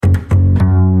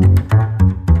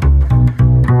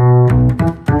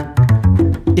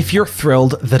If you're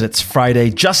thrilled that it's Friday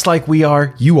just like we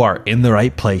are, you are in the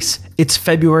right place. It's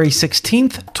February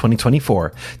 16th,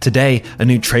 2024. Today, a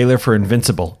new trailer for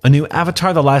Invincible, a new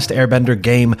Avatar: The Last Airbender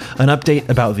game, an update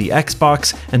about the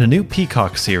Xbox, and a new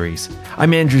Peacock series.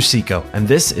 I'm Andrew Seco, and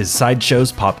this is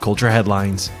Sideshow's Pop Culture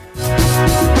Headlines.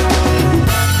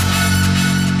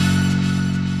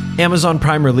 Amazon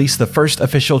Prime released the first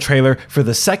official trailer for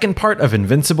the second part of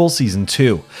Invincible Season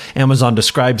 2. Amazon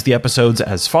describes the episodes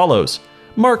as follows.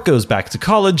 Mark goes back to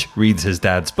college, reads his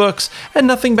dad's books, and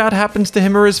nothing bad happens to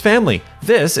him or his family.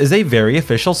 This is a very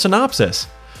official synopsis.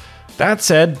 That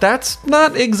said, that's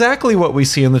not exactly what we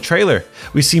see in the trailer.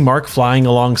 We see Mark flying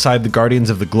alongside the Guardians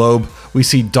of the Globe. We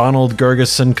see Donald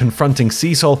Gergeson confronting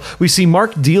Cecil. We see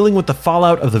Mark dealing with the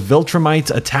fallout of the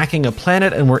Viltrumites attacking a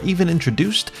planet, and we're even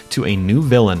introduced to a new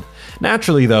villain.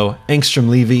 Naturally, though, Angstrom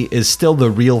Levy is still the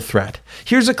real threat.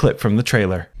 Here's a clip from the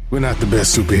trailer. We're not the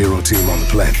best superhero team on the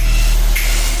planet.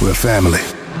 We're a family.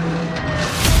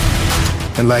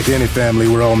 And like any family,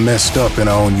 we're all messed up in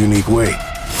our own unique way.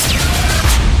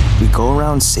 We go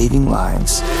around saving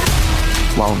lives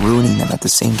while ruining them at the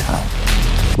same time.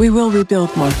 We will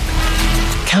rebuild, Mark.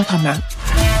 Count on that.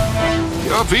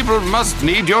 Your people must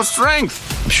need your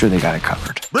strength. I'm sure they got it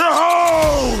covered.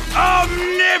 Behold,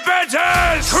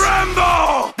 omnipotence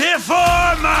tremble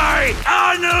before my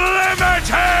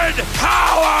unlimited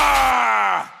power!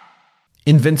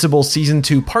 Invincible Season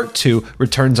 2 Part 2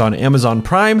 returns on Amazon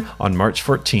Prime on March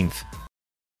 14th.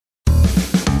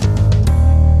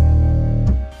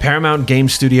 Paramount Game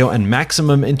Studio and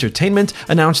Maximum Entertainment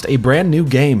announced a brand new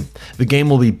game. The game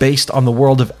will be based on the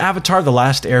world of Avatar: The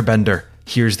Last Airbender.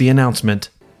 Here's the announcement.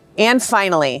 And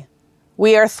finally,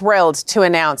 we are thrilled to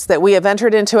announce that we have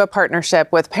entered into a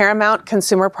partnership with Paramount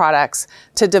Consumer Products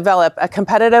to develop a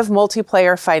competitive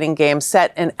multiplayer fighting game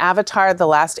set in Avatar: The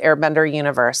Last Airbender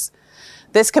universe.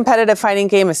 This competitive fighting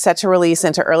game is set to release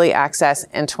into early access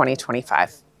in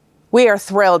 2025. We are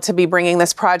thrilled to be bringing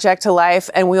this project to life,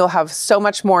 and we will have so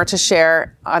much more to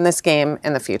share on this game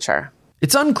in the future.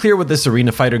 It's unclear what this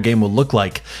arena fighter game will look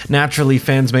like. Naturally,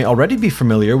 fans may already be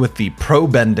familiar with the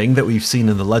pro-bending that we've seen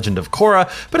in The Legend of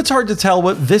Korra, but it's hard to tell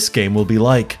what this game will be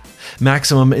like.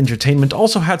 Maximum Entertainment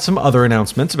also had some other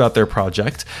announcements about their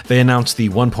project. They announced the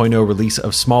 1.0 release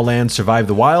of Smalland: Survive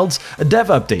the Wilds, a dev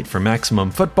update for Maximum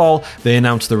Football. They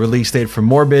announced the release date for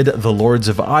Morbid: The Lords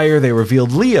of Ire. They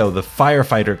revealed Leo, the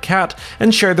firefighter cat,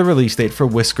 and shared the release date for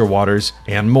Whisker Waters,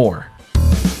 and more.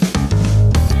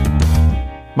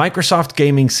 Microsoft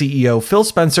Gaming CEO Phil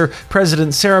Spencer,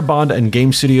 President Sarah Bond, and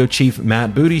Game Studio Chief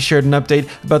Matt Booty shared an update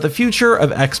about the future of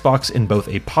Xbox in both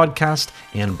a podcast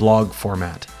and blog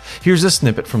format. Here's a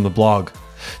snippet from the blog.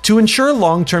 To ensure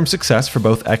long-term success for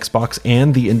both Xbox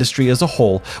and the industry as a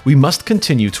whole, we must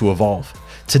continue to evolve.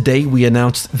 Today, we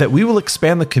announced that we will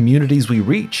expand the communities we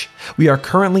reach. We are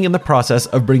currently in the process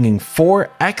of bringing 4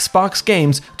 Xbox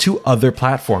games to other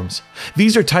platforms.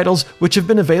 These are titles which have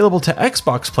been available to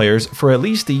Xbox players for at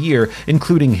least a year,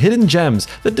 including hidden gems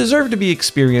that deserve to be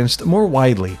experienced more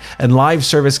widely, and live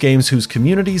service games whose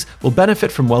communities will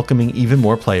benefit from welcoming even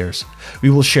more players. We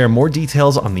will share more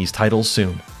details on these titles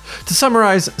soon. To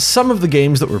summarize, some of the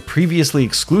games that were previously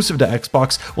exclusive to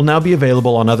Xbox will now be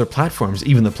available on other platforms,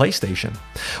 even the PlayStation.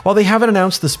 While they haven't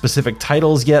announced the specific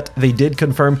titles yet, they did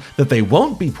confirm that they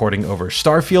won't be porting over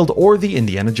Starfield or the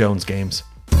Indiana Jones games.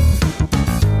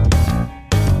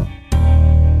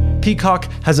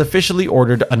 Peacock has officially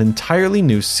ordered an entirely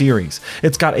new series.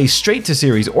 It's got a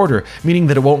straight-to-series order, meaning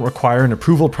that it won't require an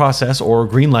approval process or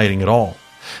greenlighting at all.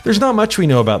 There's not much we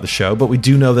know about the show, but we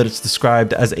do know that it's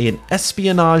described as an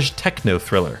espionage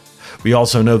techno-thriller. We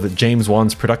also know that James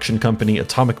Wan's production company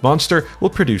Atomic Monster will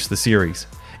produce the series.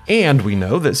 And we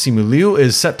know that Simu Liu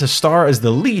is set to star as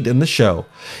the lead in the show.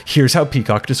 Here's how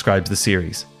Peacock describes the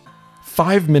series.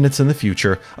 5 minutes in the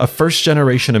future, a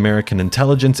first-generation American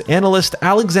intelligence analyst,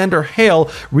 Alexander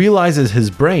Hale, realizes his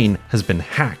brain has been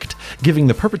hacked, giving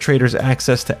the perpetrators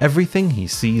access to everything he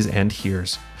sees and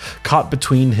hears. Caught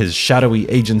between his shadowy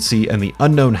agency and the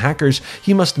unknown hackers,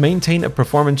 he must maintain a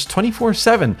performance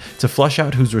 24/7 to flush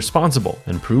out who's responsible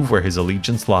and prove where his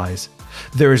allegiance lies.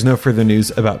 There is no further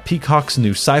news about Peacock's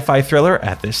new sci-fi thriller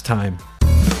at this time.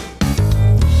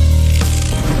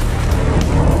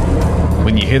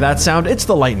 When you hear that sound, it's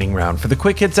the lightning round for the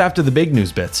quick hits after the big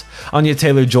news bits. Anya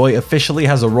Taylor-Joy officially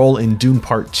has a role in Dune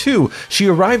Part 2. She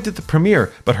arrived at the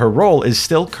premiere, but her role is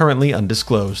still currently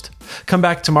undisclosed. Come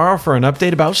back tomorrow for an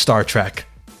update about Star Trek.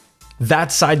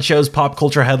 That's Sideshow's Pop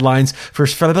Culture Headlines for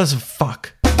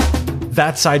fuck.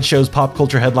 That's Sideshow's pop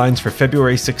culture headlines for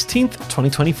February 16th,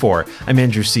 2024. I'm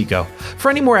Andrew Seco.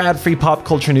 For any more ad-free pop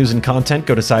culture news and content,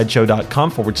 go to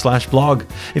sideshow.com/blog.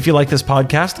 If you like this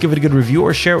podcast, give it a good review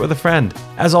or share it with a friend.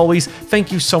 As always,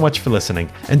 thank you so much for listening,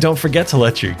 and don't forget to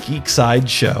let your geek side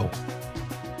show.